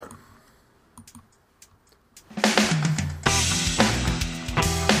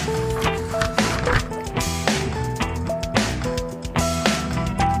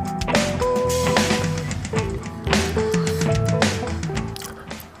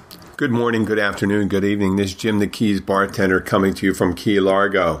Good morning, good afternoon, good evening. This is Jim the Keys bartender coming to you from Key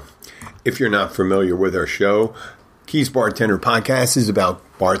Largo. If you're not familiar with our show, Keys Bartender Podcast is about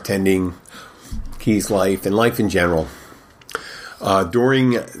bartending, Keys life, and life in general.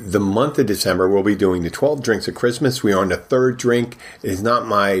 During the month of December, we'll be doing the 12 drinks of Christmas. We are on the third drink. It is not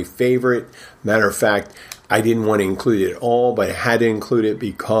my favorite. Matter of fact, I didn't want to include it all, but I had to include it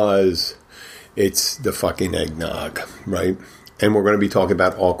because it's the fucking eggnog, right? And we're going to be talking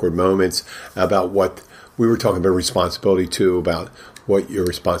about awkward moments, about what we were talking about responsibility too, about what your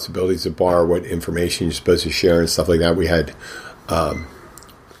responsibilities at bar, what information you're supposed to share and stuff like that. We had,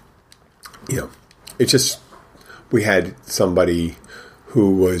 it's just, we had somebody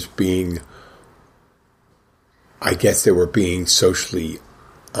who was being, I guess they were being socially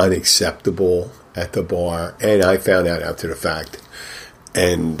unacceptable at the bar. And I found out after the fact.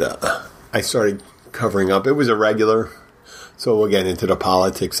 And I started covering up. It was a regular. So we'll get into the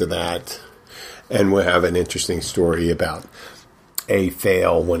politics of that, and we'll have an interesting story about a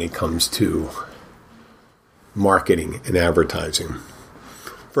fail when it comes to marketing and advertising.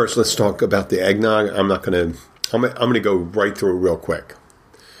 First, let's talk about the eggnog. I'm going to go right through it real quick.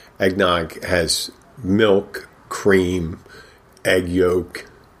 Eggnog has milk, cream, egg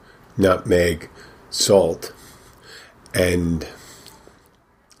yolk, nutmeg, salt, and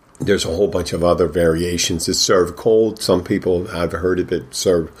there's a whole bunch of other variations. It's served cold. Some people, I've heard of it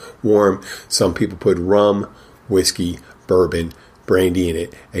served warm. Some people put rum, whiskey, bourbon, brandy in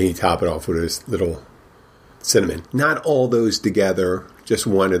it, and you top it off with this little cinnamon. Not all those together, just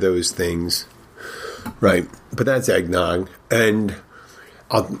one of those things, right? But that's eggnog. And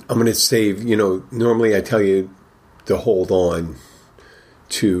I'm going to save, normally I tell you to hold on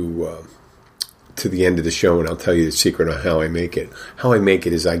to the end of the show, and I'll tell you the secret on how I make it. How I make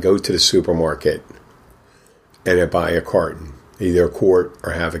it is I go to the supermarket and I buy a carton, either a quart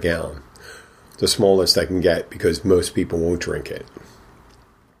or half a gallon. The smallest I can get because most people won't drink it.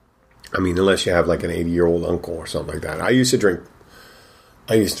 I mean, unless you have like an 80-year-old uncle or something like that. I used to drink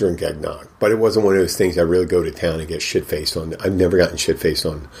eggnog, but it wasn't one of those things I really go to town and get shit-faced on. I've never gotten shit-faced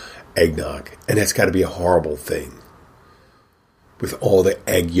on eggnog, and that's got to be a horrible thing. With all the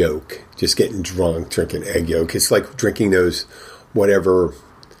egg yolk, just getting drunk, drinking egg yolk. It's like drinking those, whatever,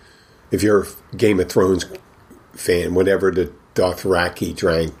 if you're a Game of Thrones fan, whatever the Dothraki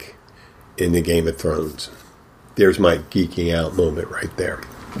drank in the Game of Thrones. There's my geeking out moment right there.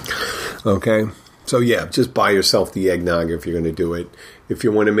 Okay? So yeah, just buy yourself the eggnog if you're going to do it. If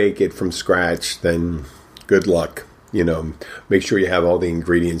you want to make it from scratch, then good luck. Make sure you have all the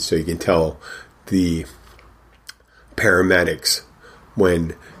ingredients so you can tell the paramedics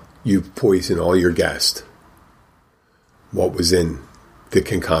when you poison all your guests what was in the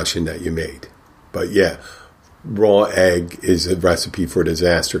concoction that you made. But yeah, raw egg is a recipe for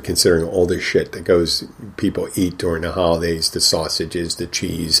disaster considering all the shit that people eat during the holidays, the sausages, the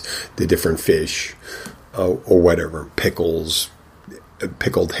cheese, the different fish, or whatever, pickles,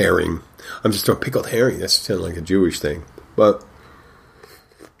 pickled herring. I'm just throwing pickled herring. That sounds like a Jewish thing. But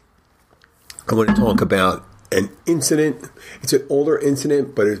I want to talk about an incident. It's an older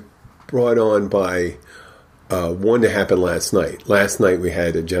incident, but it's brought on by one that happened last night. Last night we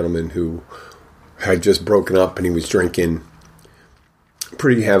had a gentleman who had just broken up and he was drinking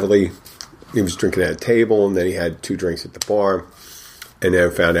pretty heavily. He was drinking at a table and then he had 2 drinks at the bar. And then I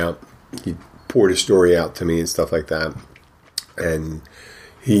found out he poured his story out to me and stuff like that. And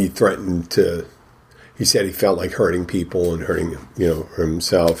he threatened to... He said he felt like hurting people and hurting,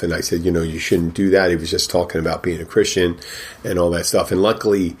 himself. And I said, you shouldn't do that. He was just talking about being a Christian and all that stuff. And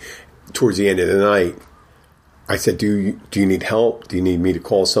luckily, towards the end of the night, I said, do you need help? Do you need me to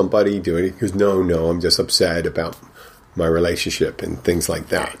call somebody? Do it? He goes, no, I'm just upset about my relationship and things like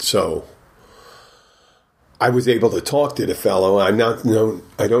that. So I was able to talk to the fellow. I don't know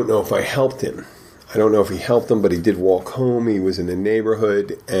if I helped him. I don't know if he helped him, but he did walk home. He was in the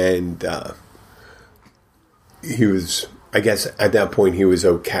neighborhood and... he was, I guess at that point he was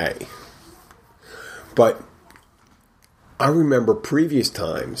okay. But I remember previous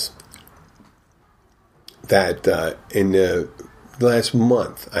times that in the last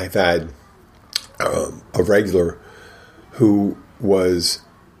month I've had a regular who was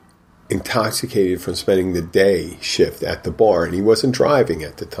intoxicated from spending the day shift at the bar, and he wasn't driving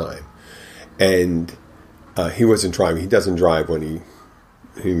at the time. And he wasn't driving. He doesn't drive when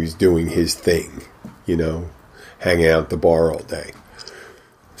he was doing his thing, hanging out at the bar all day.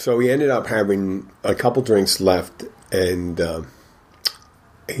 So he ended up having a couple drinks left, and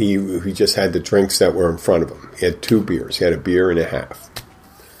he just had the drinks that were in front of him. He had 2 beers. He had a beer and a half.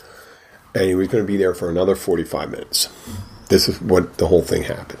 And he was going to be there for another 45 minutes. This is what the whole thing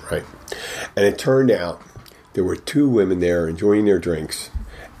happened, right? And it turned out there were two women there enjoying their drinks,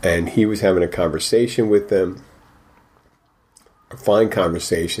 and he was having a conversation with them, a fine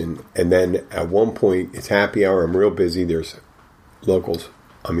conversation, and then at one point, it's happy hour, I'm real busy, there's locals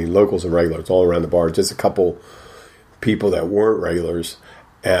and regulars all around the bar, just a couple people that weren't regulars.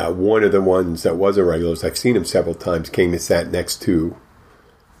 One of the ones that wasn't regulars, I've seen him several times, came and sat next to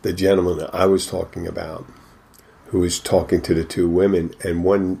the gentleman that I was talking about, who was talking to the two women, and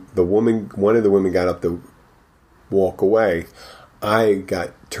one of the women got up to walk away. I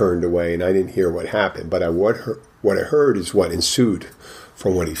got turned away, and I didn't hear what happened, but what I heard is what ensued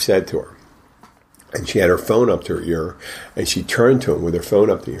from what he said to her. And she had her phone up to her ear, and she turned to him with her phone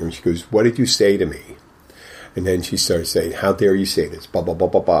up to her ear, and she goes, "What did you say to me?" And then she started saying, "How dare you say this, blah, blah, blah,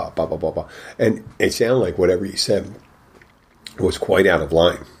 blah, blah, blah, blah, blah, blah." And it sounded like whatever he said was quite out of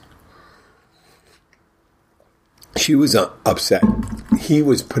line. She was upset. He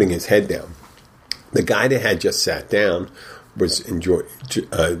was putting his head down. The guy that had just sat down was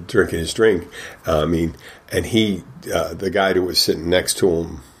drinking his drink. And he, the guy that was sitting next to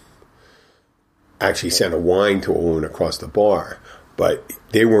him, actually sent a wine to a woman across the bar. But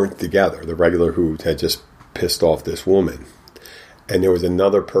they weren't together. The regular who had just pissed off this woman. And there was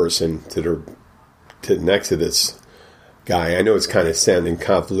another person to next to this guy. I know it's kind of sounding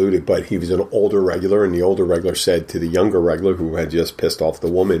convoluted, but he was an older regular, and the older regular said to the younger regular who had just pissed off the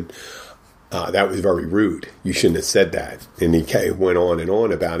woman, that was very rude. You shouldn't have said that. And he went on and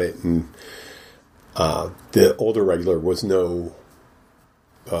on about it. And the older regular was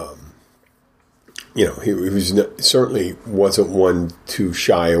certainly wasn't one to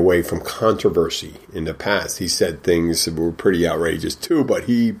shy away from controversy in the past. He said things that were pretty outrageous too, but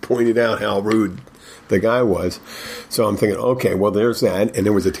he pointed out how rude the guy was. So I'm thinking, okay, well, there's that. And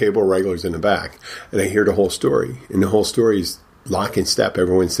there was a table of regulars in the back. And I hear the whole story. And the whole story is lock and step.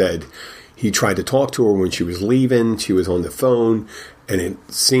 Everyone said he tried to talk to her when she was leaving. She was on the phone. And it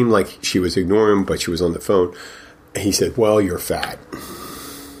seemed like she was ignoring him, but she was on the phone. And he said, "Well, you're fat."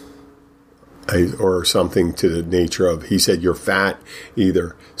 Or something to the nature of, he said, "You're fat,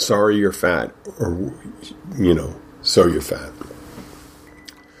 either sorry you're fat, or, so you're fat."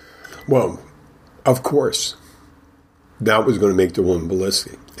 Well, of course, that was going to make the woman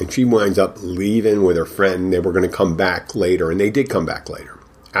ballistic. And she winds up leaving with her friend. They were going to come back later, and they did come back later,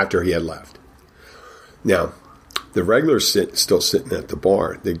 after he had left. Now, the regular's still sitting at the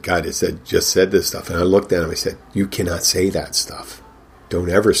bar. The guy that just said this stuff, and I looked at him, I said, "You cannot say that stuff. Don't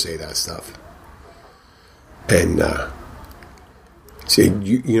ever say that stuff." And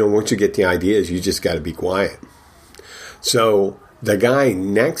once you get the ideas, you just got to be quiet. So the guy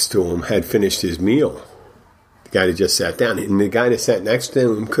next to him had finished his meal. The guy that just sat down. And the guy that sat next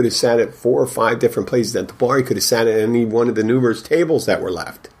to him could have sat at 4 or 5 different places at the bar. He could have sat at any one of the numerous tables that were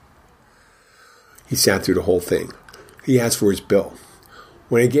left. He sat through the whole thing. He asked for his bill.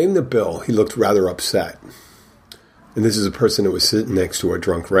 When I gave him the bill, he looked rather upset. And this is a person that was sitting next to a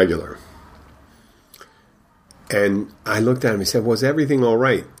drunk regular. And I looked at him and said, "Was everything all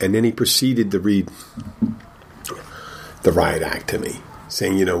right?" And then he proceeded to read the riot act to me,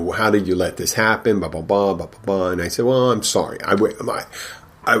 saying, "How did you let this happen? Blah, blah, blah, blah, blah, blah." And I said, "Well, I'm sorry. I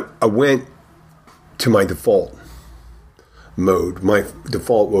went to my default mode. My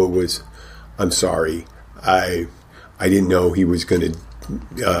default mode was, I'm sorry. I didn't know he was going to,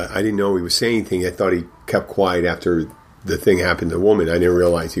 I didn't know he was saying anything. I thought he kept quiet after the thing happened to the woman. I didn't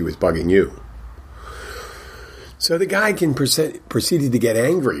realize he was bugging you." So the guy proceeded to get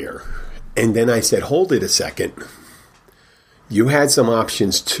angrier. And then I said, "Hold it a second. You had some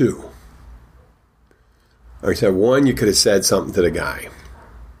options too." I said, one, you could have said something to the guy,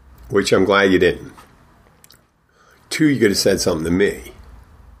 which I'm glad you didn't. 2, you could have said something to me,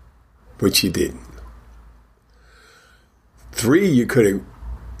 which you didn't. 3, you could have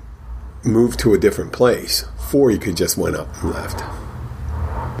moved to a different place. 4, you could just went up and left.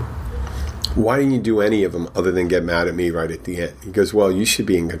 "Why didn't you do any of them other than get mad at me right at the end?" He goes, "Well, you should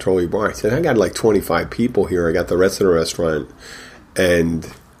be in control of your bar." I said, "I got like 25 people here. I got the rest of the restaurant.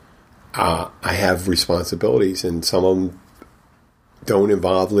 And I have responsibilities. And some of them don't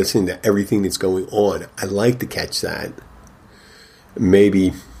involve listening to everything that's going on. I like to catch that.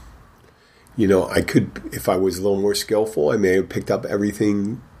 Maybe, I could, if I was a little more skillful, I may have picked up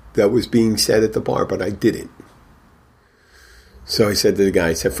everything that was being said at the bar, but I didn't." So I said to the guy,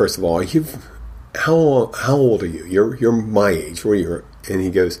 I said, "First of all, how old are you? You're my age." And he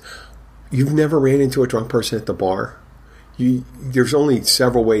goes, "You've never ran into a drunk person at the bar? There's only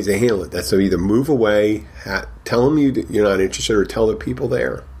several ways to handle it. That's to either move away, tell them you're not interested, or tell the people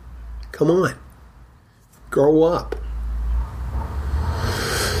there. Come on. Grow up."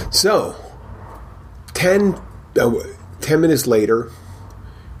 So, 10 minutes later,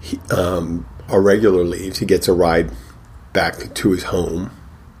 our regular leaves. He gets a ride back to his home.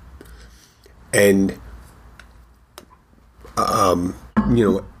 And,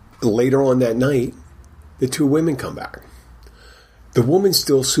 later on that night, the two women come back. The woman's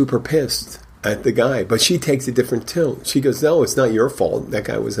still super pissed at the guy, but she takes a different tone. She goes, no, it's not your fault. That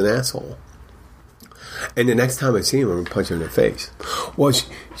guy was an asshole. And the next time I see him, I'm going to punch him in the face. Well,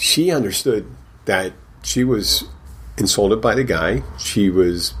 she understood that she was insulted by the guy. She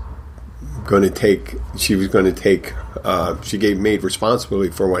made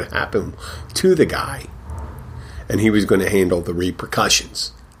responsibility for what happened to the guy. And he was going to handle the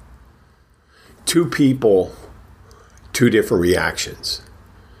repercussions. Two people, two different reactions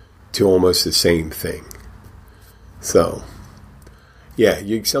to almost the same thing. So, yeah,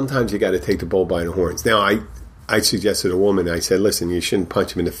 sometimes you got to take the bull by the horns. Now, I suggested a woman, I said, listen, you shouldn't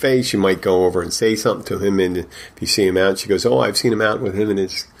punch him in the face. You might go over and say something to him, and if you see him out, she goes, oh, I've seen him out with him and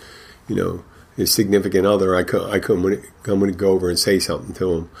his significant other. I'm going to go over and say something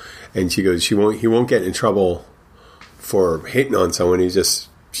to him. And she goes, he won't get in trouble for hitting on someone.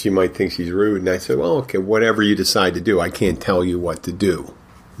 She might think she's rude. And I said, well, okay, whatever you decide to do, I can't tell you what to do.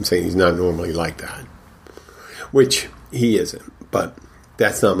 I'm saying he's not normally like that, which he isn't, but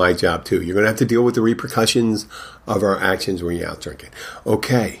that's not my job too. You're going to have to deal with the repercussions of our actions when you're out drinking.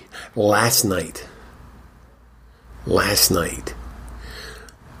 Okay, last night,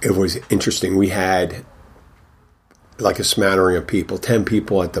 it was interesting. We had like a smattering of people, 10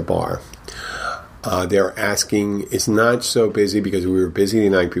 people at the bar. They're asking, it's not so busy because we were busy the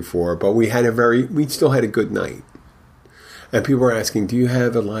night before, but we still had a good night. And people were asking, do you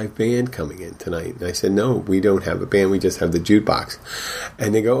have a live band coming in tonight? And I said, no, we don't have a band. We just have the jukebox.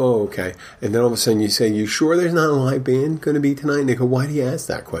 And they go, oh, okay. And then all of a sudden you say, you sure there's not a live band going to be tonight? And they go, why do you ask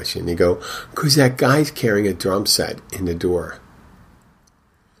that question? And you go, because that guy's carrying a drum set in the door.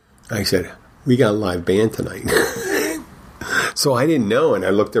 I said, we got a live band tonight. So I didn't know. And I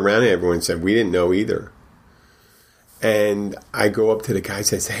looked around and everyone said, we didn't know either. And I go up to the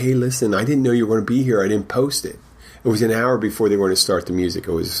guys and I say, hey, listen, I didn't know you were going to be here. I didn't post it. It was an hour before they were going to start the music.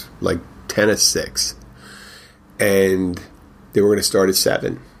 It was like 10:06. And they were going to start at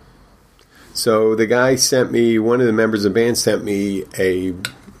 7. So the guy one of the members of the band sent me a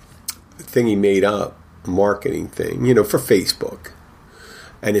thing he made up, a marketing thing, for Facebook.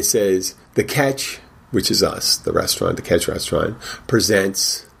 And it says, The Catch, which is us, the restaurant, The Catch Restaurant,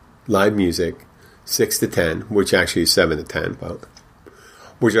 presents live music 6 to 10, which actually is 7 to 10, but...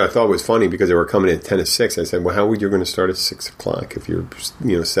 which I thought was funny because they were coming in at 10:06. I said, well, how are you going to start at 6 o'clock if you're,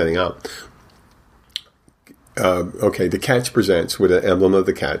 setting up? Okay, The Catch presents with an emblem of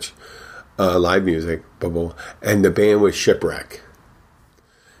The Catch, live music, bubble, and the band was Shipwreck.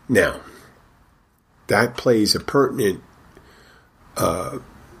 Now, that plays a pertinent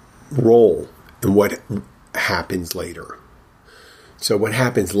role in what happens later. So what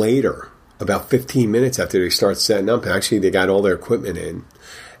happens later, about 15 minutes after they start setting up, actually they got all their equipment in,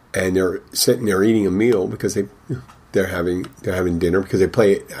 and they're sitting there eating a meal because they're having dinner because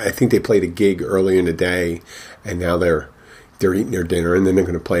I think they played a gig earlier in the day, and now they're eating their dinner, and then they're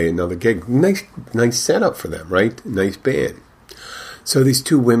going to play another gig. Nice setup for them, right? Nice band. So these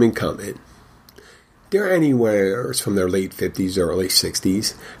two women come in. They're anywhere from their late 50s or early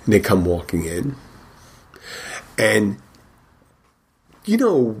 60s, and they come walking in. And,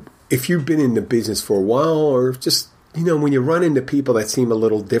 if you've been in the business for a while, or just, when you run into people that seem a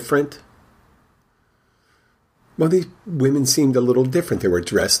little different, well, these women seemed a little different. They were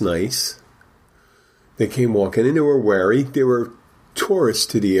dressed nice. They came walking in. They were wary. They were tourists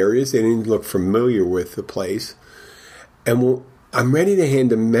to the areas. They didn't look familiar with the place. And I'm ready to hand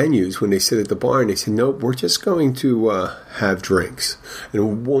them menus when they sit at the bar, and they said, nope, we're just going to have drinks.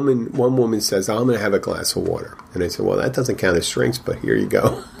 And one woman says, I'm going to have a glass of water. And I said, well, that doesn't count as drinks, but here you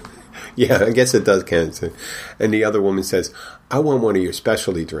go. Yeah, I guess it does count. And the other woman says, I want one of your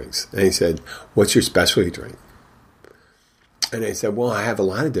specialty drinks. And he said, what's your specialty drink? And I said, well, I have a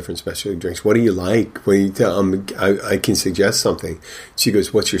lot of different specialty drinks. What do you like? What do you tell? I can suggest something. She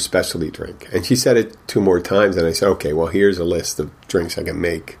goes, what's your specialty drink? And she said it 2 more times. And I said, okay, well, here's a list of drinks I can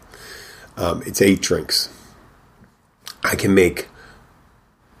make. It's 8 drinks. I can make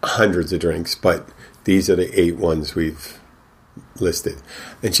hundreds of drinks, but these are the 8 ones we've listed.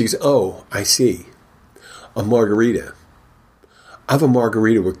 And she goes, oh, I see. A margarita. I have a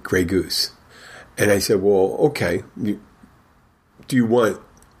margarita with Grey Goose. And I said, well, okay. Do you want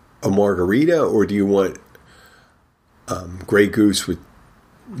a margarita, or do you want Grey Goose with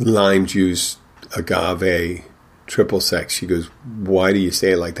lime juice, agave, triple sec. She goes, why do you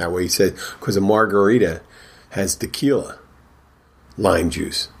say it like that way? He said, because a margarita has tequila, lime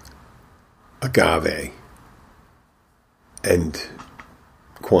juice, agave, and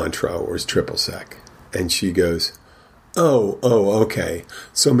Cointreau, or triple sec. And she goes, oh, okay.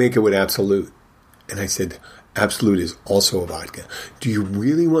 So make it with Absolute. And I said, Absolute is also a vodka. Do you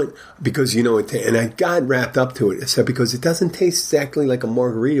really want, because and I got wrapped up to it. I said, because it doesn't taste exactly like a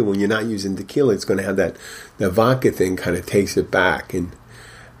margarita when you're not using tequila. It's going to have that vodka thing kind of takes it back. And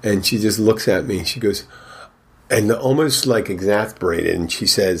she just looks at me and she goes, and almost like exasperated. And she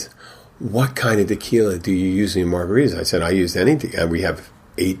says, what kind of tequila do you use in margaritas? I said, I use anything. We have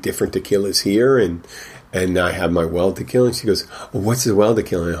 8 different tequilas here, and I have my well tequila. And she goes, well, what's the well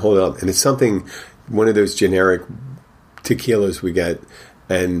tequila? And I hold it up, and it's something, one of those generic tequilas we get,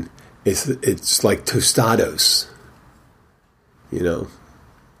 and it's like Tostados,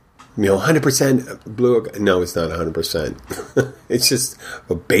 100% blue. No, it's not 100%. It's just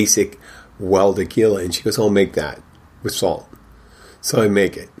a basic well tequila. And she goes, I'll make that with salt. So I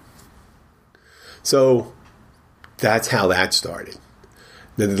make it. So that's how that started.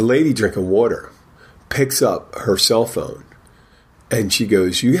 Then the lady drinking water picks up her cell phone and she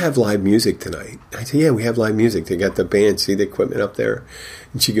goes, you have live music tonight? I said, yeah, we have live music. They got the band, see the equipment up there?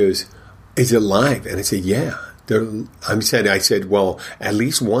 And she goes, is it live? And I said, yeah. I said, well, at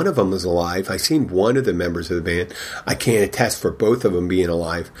least one of them is alive. I've seen one of the members of the band. I can't attest for both of them being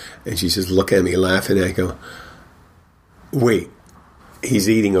alive. And she says, look at me laughing. And I go, wait, he's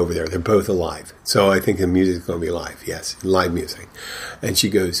eating over there. They're both alive. So I think the music's going to be live. Yes, live music. And she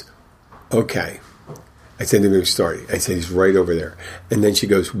goes, okay. I said, the movie started. I said, he's right over there. And then she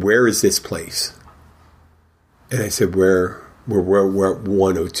goes, where is this place? And I said, we're at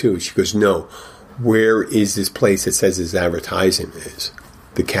 102. She goes, no. Where is this place that says his advertising is?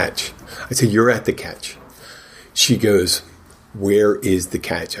 The Catch. I said, you're at the Catch. She goes, where is the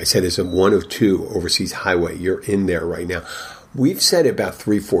Catch? I said, it's at 102 Overseas Highway. You're in there right now. We've said it about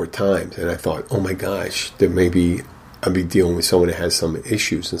 3-4 times, and I thought, oh my gosh, there may be, I'll be dealing with someone that has some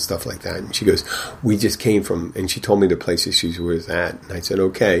issues and stuff like that. And she goes, we just came from, and she told me the places she was at. And I said,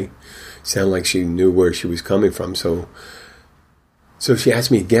 okay. Sounded like she knew where she was coming from. So she asked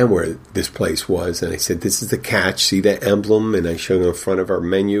me again where this place was, and I said, this is the Catch. See that emblem? And I showed her in front of our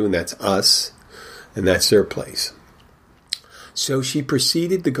menu, and that's us, and that's their place. So she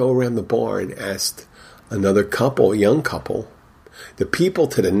proceeded to go around the bar and asked another couple, a young couple, the people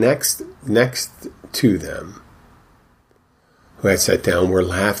to the next to them, who had sat down, were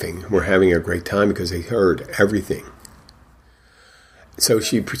laughing, were having a great time because they heard everything. So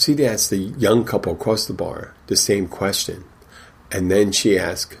she proceeded to ask the young couple across the bar the same question. And then she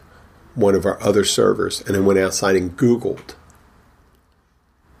asked one of our other servers, and then went outside and Googled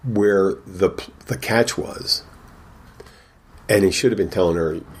where the Catch was. And he should have been telling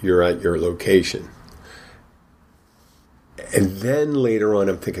her, you're at your location. And then later on,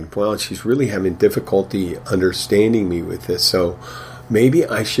 I'm thinking, well, she's really having difficulty understanding me with this. So maybe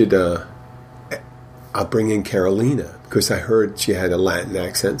I should, I'll bring in Carolina, because I heard she had a Latin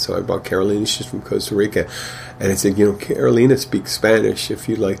accent. So I brought Carolina. She's from Costa Rica. And I said, Carolina speaks Spanish if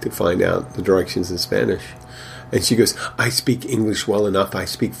you'd like to find out the directions in Spanish. And she goes, I speak English well enough. I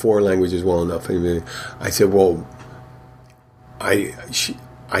speak 4 languages well enough. I said, well, I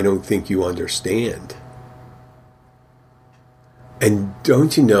don't think you understand. And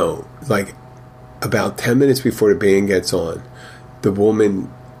don't you know, like about 10 minutes before the band gets on, the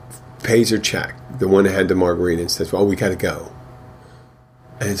woman pays her check, the one that had the margarita, and says, well, we got to go.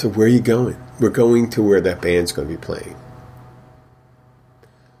 And I said, where are you going? We're going to where that band's going to be playing.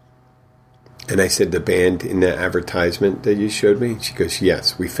 And I said, the band in the advertisement that you showed me? She goes,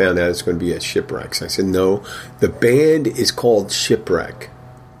 yes, we found out it's going to be at Shipwrecks. I said, no, the band is called Shipwreck.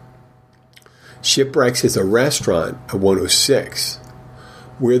 Shipwrecks is a restaurant at 106.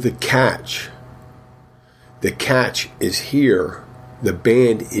 We're the Catch. The Catch is here. The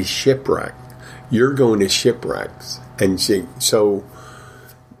band is Shipwreck. You're going to Shipwrecks. And so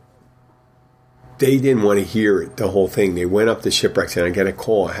they didn't want to hear it, the whole thing. They went up to Shipwrecks, and I got a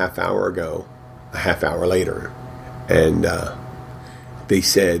call a half hour later. And they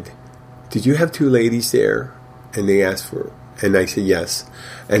said, did you have 2 ladies there? And they asked for, and I said, yes.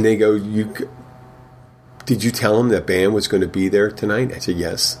 And they go, did you tell them that band was going to be there tonight? I said,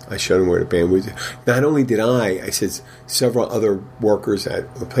 yes. I showed them where the band was. Not only did I said, several other workers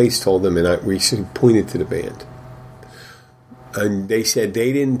at the place told them, and we pointed to the band. And they said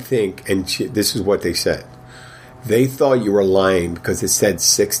they didn't think, and this is what they said. They thought you were lying because it said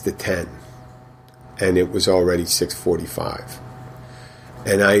 6 to 10. And it was already 6:45.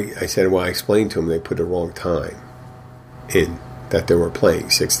 And I said, well, I explained to them they put the wrong time. in that they were playing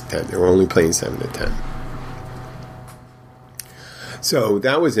 6 to 10. They were only playing 7 to 10. So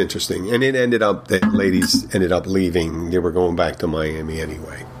that was interesting. And it ended up that ladies ended up leaving. They were going back to Miami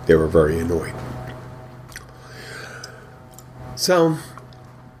anyway. They were very annoyed. So,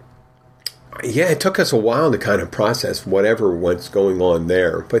 yeah, it took us a while to kind of process whatever was going on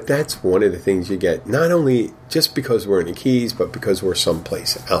there. But that's one of the things you get, not only just because we're in the Keys, but because we're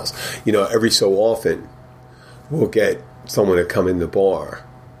someplace else. You know, every so often, we'll get someone to come in the bar,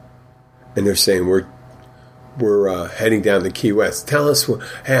 and they're saying, we're heading down to Key West. Tell us,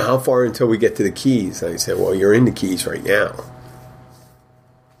 hey, how far until we get to the Keys? And I said, well, you're in the Keys right now.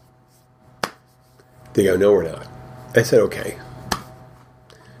 They go, no, we're not. I said, okay.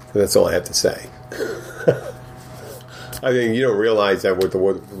 So that's all I have to say. I mean, you don't realize that with the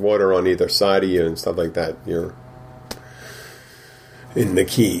water on either side of you and stuff like that, you're in the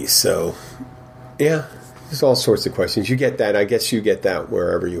Keys. So, yeah, there's all sorts of questions. You get that. I guess you get that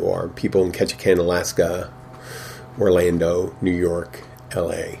wherever you are. People in Ketchikan, Alaska, Orlando, New York,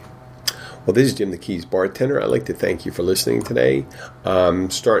 LA. Well, this is Jim the Keys bartender. I'd like to thank you for listening today. I'm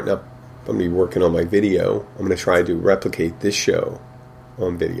going to be working on my video. I'm going to try to replicate this show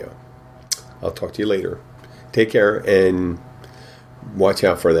on video. I'll talk to you later. Take care and watch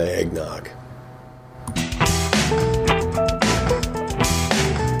out for the eggnog.